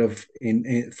squeeze would have,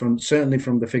 from certainly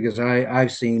from the figures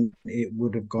I've seen, it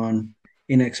would have gone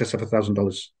in excess of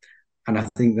 $1,000. And I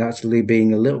think that's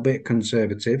being a little bit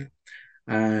conservative.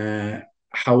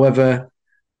 However,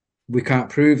 we can't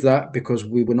prove that because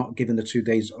we were not given the 2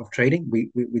 days of trading.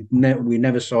 We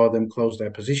never saw them close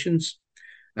their positions.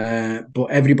 But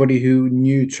everybody who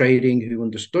knew trading, who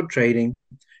understood trading,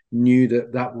 knew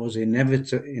that that was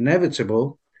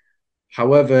inevitable.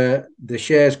 However, the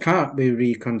shares can't be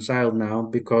reconciled now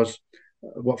because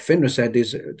what FINRA said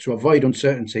is to avoid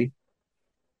uncertainty,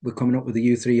 we're coming up with the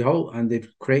U3 halt, and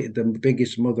they've created the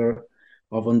biggest mother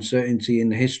of uncertainty in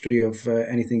the history of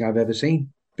anything I've ever seen,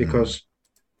 Mm. because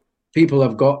people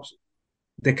have got,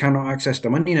 they cannot access the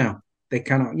money now. They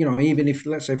cannot, even if,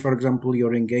 let's say, for example,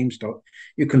 you're in GameStop,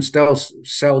 you can still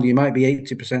sell. You might be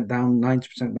 80% down,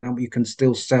 90% down, but you can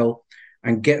still sell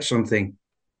and get something.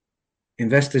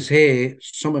 Investors here,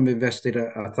 some have invested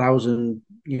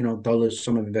 $1,000, dollars.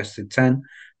 Some have invested 10.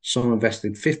 Some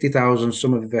invested 50,000.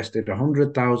 Some have invested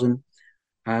 100,000.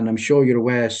 And I'm sure you're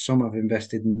aware, some have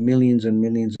invested millions and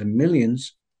millions and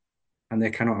millions, and they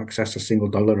cannot access a single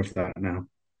dollar of that now.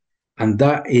 And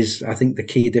that is, I think, the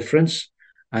key difference.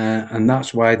 And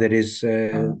that's why there is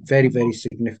very, very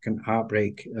significant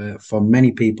heartbreak for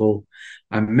many people.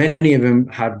 And many of them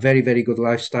had very, very good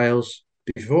lifestyles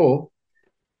before,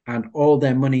 and all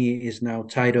their money is now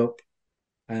tied up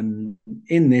in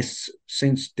this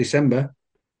since December.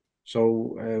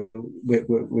 So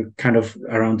we're kind of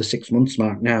around the 6 months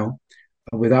mark now,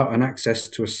 without an access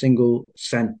to a single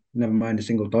cent, never mind a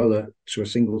single dollar, to a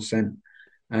single cent.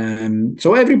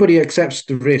 So everybody accepts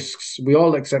the risks. We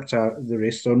all accept the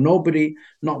risks. So nobody,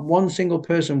 not one single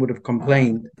person would have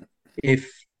complained if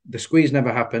the squeeze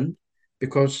never happened,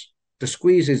 because the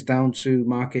squeeze is down to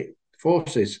market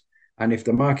forces. And if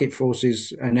the market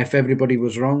forces, and if everybody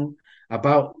was wrong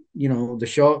about, the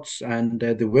shorts, and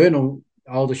there were no,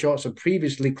 all the shorts had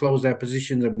previously closed their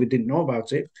positions and we didn't know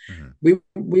about it, Mm-hmm.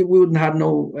 we wouldn't have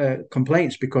no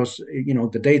complaints, because,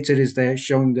 the data is there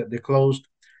showing that they're closed.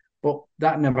 But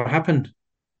that never happened.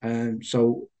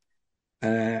 So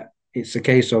it's a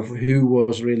case of who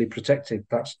was really protected.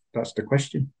 That's the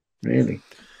question, really.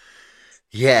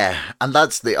 Yeah, and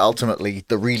that's the ultimately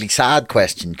the really sad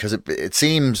question, because it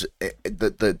seems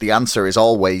that the answer is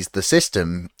always the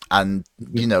system, and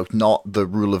not the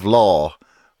rule of law,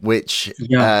 which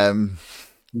Yeah,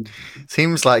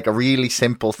 seems like a really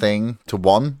simple thing to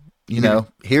one. yeah,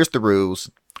 Here's the rules,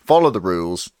 follow the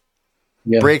rules,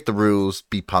 yeah, break the rules,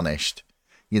 be punished.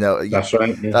 That's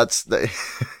right. Yeah. That's the.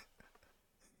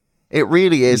 It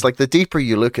really is like the deeper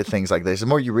you look at things like this, the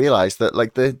more you realize that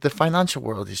like the financial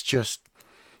world is just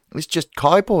it's just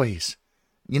cowboys,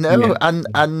 Yeah.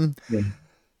 and Yeah.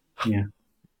 Yeah.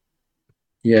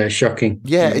 Yeah. Shocking.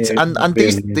 yeah, it's It and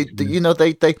these really is. Yeah.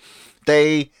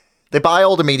 they they buy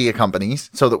all the media companies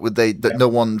so that Yeah. no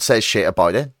one says shit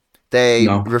about it. They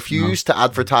No. No. refuse to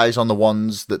advertise on the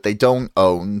ones that they don't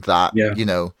own that Yeah.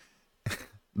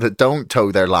 that don't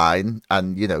toe their line,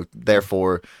 and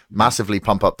therefore massively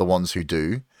pump up the ones who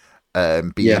do,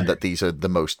 being Yeah. that these are the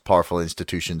most powerful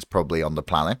institutions probably on the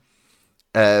planet,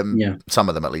 Yeah. some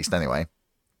of them at least anyway.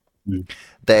 Mm.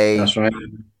 they That's right.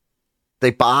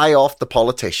 they buy off the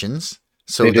politicians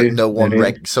They so that do. They do.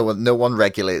 no one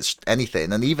regulates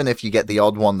anything, and even if you get the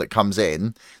odd one that comes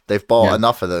in, they've bought Yeah.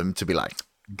 enough of them to be like,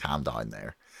 calm down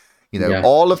there. Yeah.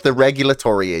 All of the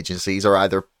regulatory agencies are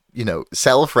either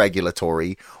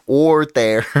self-regulatory, or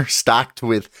they're stacked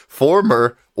with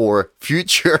former or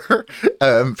future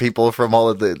people from all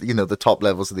of the the top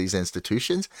levels of these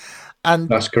institutions, and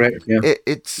That's correct. Yeah.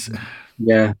 it's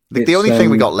Yeah. like the It's only thing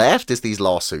we got left is these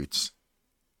lawsuits.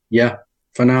 Yeah,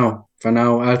 for now,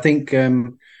 I think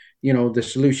the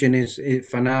solution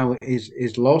for now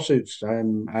is lawsuits.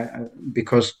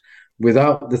 Because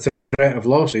without the threat of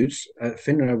lawsuits,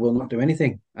 FINRA will not do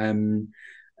anything.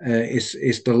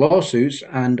 It's the lawsuits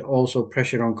and also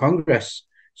pressure on Congress.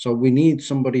 So we need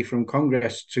somebody from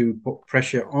Congress to put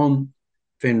pressure on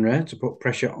FINRA, to put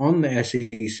pressure on the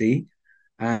SEC,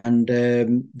 and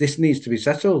this needs to be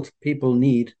settled. People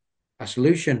need a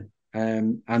solution.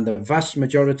 And the vast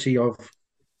majority of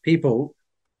people,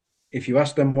 if you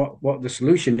ask them what the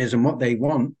solution is and what they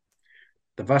want,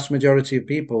 the vast majority of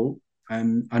people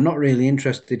are not really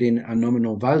interested in a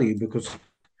nominal value, because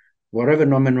whatever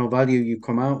nominal value you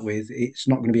come out with, it's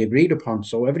not going to be agreed upon.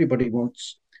 So everybody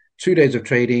wants 2 days of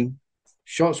trading,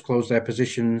 shorts close their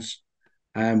positions,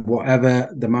 and whatever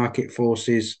the market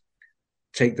forces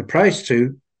take the price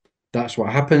to, that's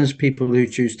what happens. People who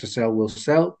choose to sell will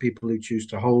sell. People who choose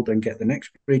to hold and get the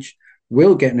next bridge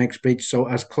will get next bridge. So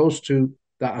as close to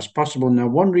that as possible. Now,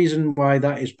 one reason why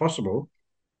that is possible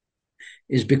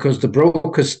is because the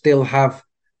brokers still have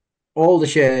all the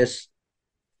shares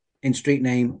in street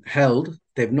name held.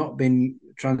 They've not been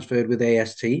transferred with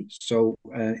AST. So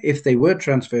if they were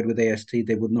transferred with AST,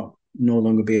 they would no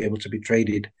longer be able to be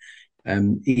traded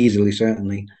easily,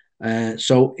 certainly.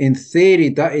 So in theory,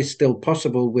 that is still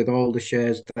possible with all the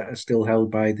shares that are still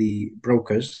held by the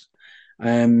brokers.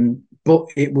 But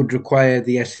it would require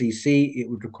the SEC, it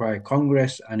would require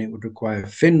Congress, and it would require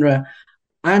FINRA,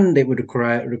 and it would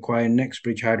require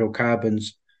NextBridge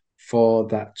Hydrocarbons for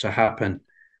that to happen.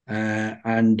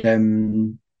 And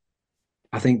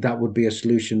I think that would be a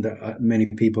solution that many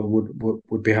people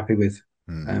would be happy with.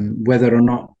 Whether or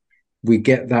not we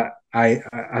get that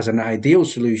as an ideal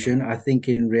solution, I think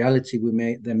in reality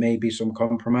there may be some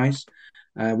compromise.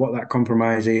 What that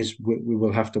compromise is, we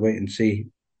will have to wait and see,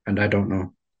 and I don't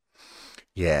know.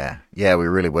 Yeah, we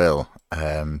really will.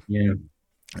 Yeah.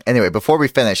 Anyway, before we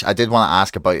finish, I did want to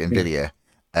ask about Nvidia,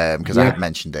 because I had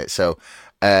mentioned it. So,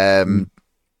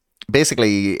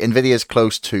 basically, Nvidia is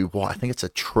close to what I think it's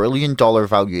 $1 trillion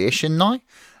valuation now.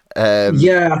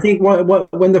 I think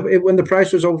when the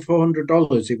price was over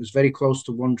 $400, it was very close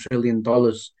to $1 trillion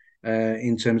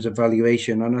in terms of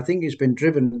valuation, and I think it's been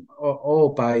driven all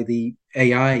by the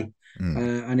AI.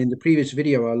 And in the previous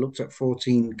video, I looked at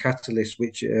 14 catalysts,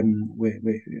 which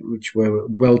were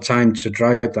well timed to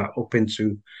drive that up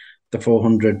into the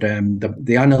 400.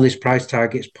 The analyst price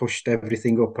targets pushed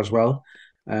everything up as well.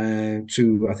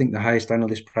 To I think the highest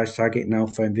analyst price target now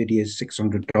for Nvidia is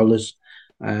 $600.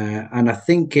 And I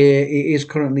think it is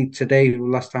currently today.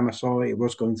 Last time I saw it, it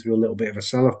was going through a little bit of a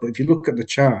sell-off. But if you look at the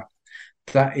chart,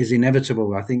 that is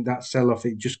inevitable. I think that sell-off,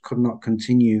 it just could not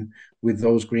continue with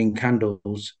those green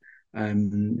candles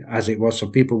as it was. So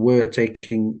people were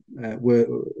going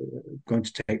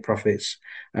to take profits.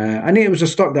 And it was a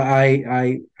stock that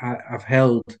I've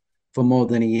held for more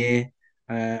than a year.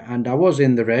 And I was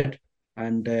in the red.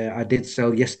 And I did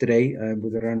sell yesterday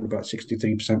with around about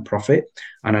 63% profit,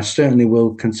 and I certainly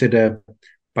will consider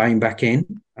buying back in.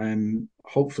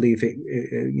 Hopefully, if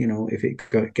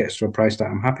it gets to a price that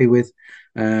I'm happy with.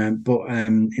 But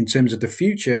in terms of the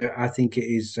future, I think it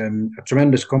is a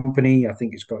tremendous company. I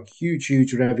think it's got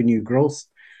huge revenue growth.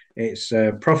 It's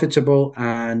profitable,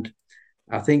 and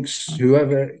I think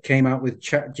whoever came out with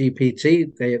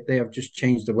ChatGPT, they have just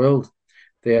changed the world.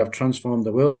 They have transformed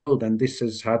the world, and this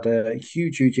has had a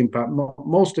huge impact.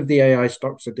 Most of the AI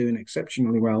stocks are doing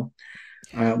exceptionally well,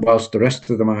 whilst the rest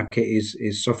of the market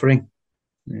is suffering.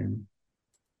 Yeah.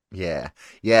 Yeah,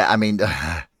 yeah. I mean,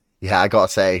 yeah. I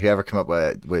gotta say, whoever come up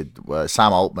with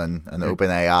Sam Altman and Yeah,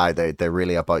 OpenAI, they're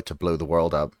really about to blow the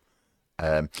world up.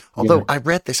 yeah, Although I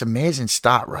read this amazing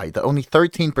stat, right, that only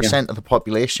yeah, 13% of the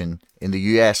population in the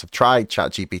US have tried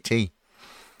ChatGPT.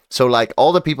 So like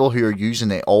all the people who are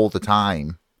using it all the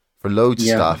time for loads of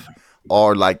yeah, stuff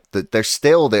are like they're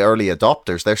still the early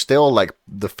adopters. They're still like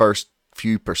the first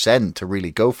few percent to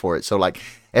really go for it. So like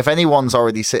if anyone's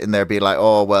already sitting there being like,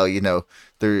 oh well,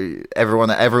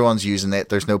 everyone's using it,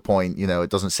 there's no point, it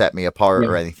doesn't set me apart yeah,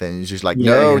 or anything. It's just like yeah,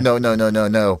 no, yeah, no, no, no, no,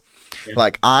 no. yeah,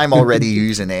 Like I'm already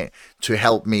using it to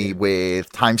help me yeah,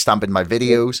 with timestamping my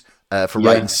yeah, videos, for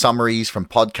writing yeah, summaries from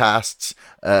podcasts,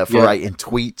 for yeah, writing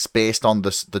tweets based on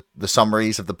the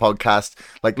summaries of the podcast,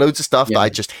 like loads of stuff that yeah, I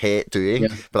just hate doing,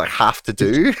 yeah. but I have to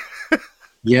It's, do.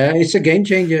 yeah, it's a game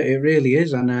changer. It really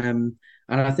is, and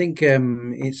I think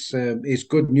it's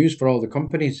good news for all the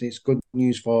companies. It's good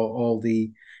news for all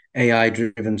the AI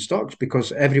driven stocks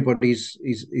because everybody's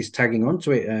is tagging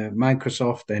onto it.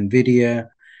 Microsoft, Nvidia,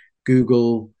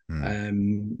 Google,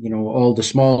 Hmm. all the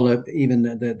smaller, even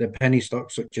the penny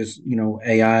stocks such as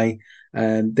AI,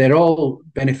 they're all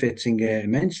benefiting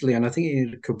immensely. And I think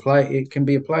it can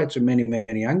be applied to many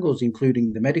many angles,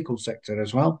 including the medical sector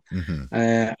as well. Mm-hmm.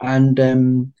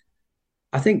 And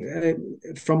I think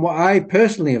from what I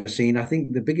personally have seen, I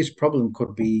think the biggest problem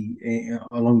could be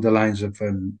along the lines of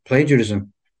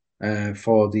plagiarism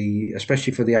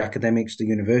especially for the academics, the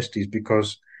universities,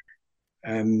 because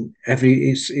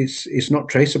it's not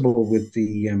traceable with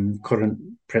the current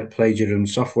plagiarism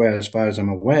software as far as I'm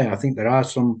aware. I think there are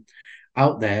some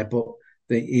out there, but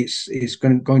it's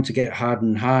going to get harder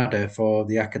and harder for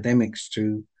the academics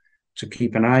to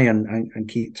keep an eye and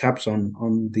keep tabs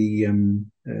on the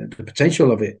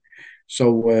potential of it.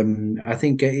 So I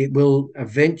think it will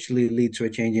eventually lead to a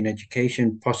change in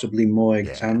education, possibly more Yeah.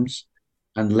 exams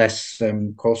and less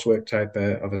coursework type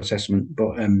of assessment.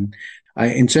 But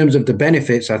in terms of the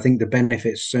benefits, I think the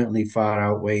benefits certainly far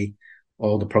outweigh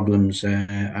all the problems,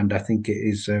 and I think it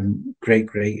is great,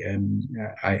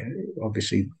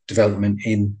 obviously development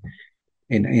in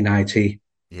IT.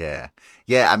 Yeah.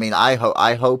 Yeah. I mean, I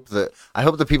hope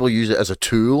that people use it as a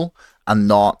tool and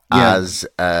not Yeah, as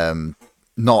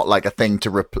not like a thing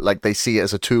to like they see it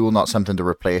as a tool, not something to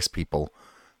replace people.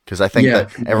 Because I think that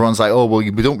yeah, everyone's like, oh well,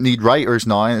 we don't need writers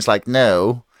now, and it's like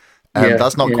no, yeah,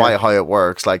 that's not yeah, quite how it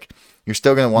works. Like you're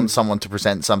still going to want someone to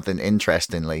present something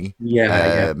interestingly,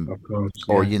 yeah, of course,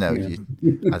 or yeah, yeah,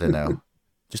 I don't know,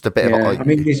 just a bit of yeah.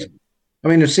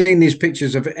 I've seen these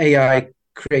pictures of AI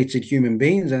created human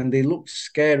beings, and they look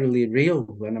scarily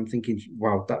real. And I'm thinking,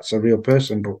 wow, that's a real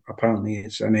person, but apparently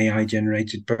it's an AI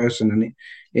generated person, and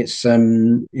it's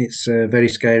very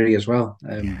scary as well,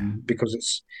 yeah.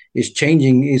 because it's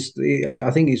changing.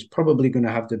 I think it's probably going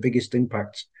to have the biggest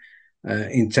impact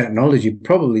in technology,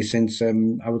 probably since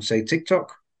I would say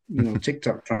TikTok.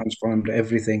 TikTok transformed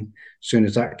everything as soon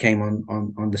as that came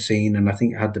on the scene, and I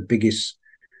think it had the biggest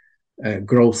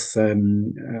growth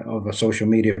of a social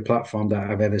media platform that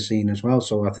I've ever seen as well.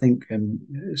 So I think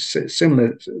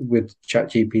similar with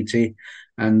ChatGPT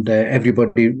and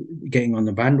everybody getting on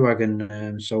the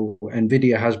bandwagon. So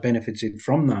Nvidia has benefited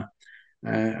from that,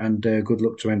 and good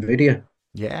luck to Nvidia.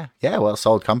 Yeah, yeah. Well,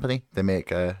 solid company. They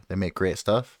make great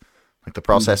stuff, like the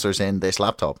Mm. processors in this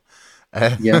laptop.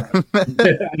 Um, Yeah,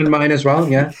 and mine as well.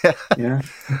 Yeah, yeah,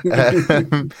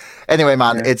 anyway,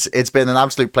 man, yeah, it's been an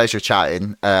absolute pleasure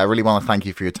chatting. I really want to thank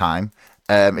you for your time.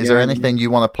 Is there yeah. anything you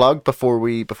want to plug before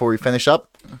we finish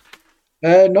up?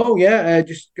 No, yeah,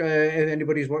 just if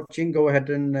anybody's watching, go ahead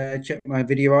and check my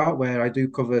video out where I do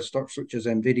cover stocks such as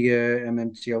Nvidia,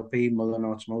 MMTLP, Mullen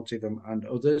Automotive, and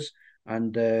others.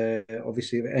 And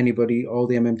obviously, if anybody, all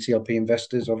the MMTLP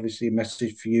investors, obviously,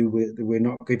 message for you: we're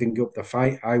not giving up the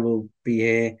fight. I will be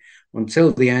here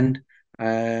until the end,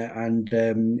 and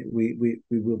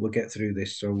we'll get through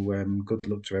this. So, good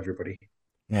luck to everybody.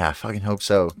 Yeah, I fucking hope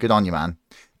so. Good on you, man.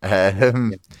 Yeah,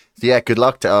 So yeah, good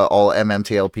luck to all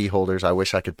MMTLP holders. I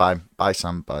wish I could buy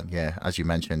some, but yeah, as you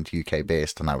mentioned, UK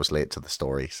based, and I was late to the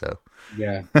story. So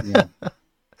yeah, yeah.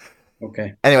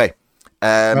 Okay. anyway,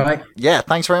 Right, yeah,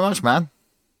 thanks very much, man.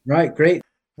 right, great.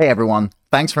 Hey everyone,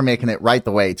 thanks for making it right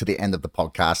the way to the end of the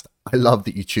podcast. I love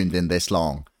that you tuned in this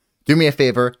long. Do me a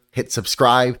favor, hit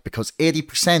subscribe because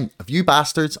 80% of you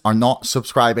bastards are not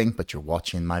subscribing, but you're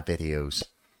watching my videos.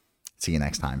 See you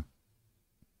next time.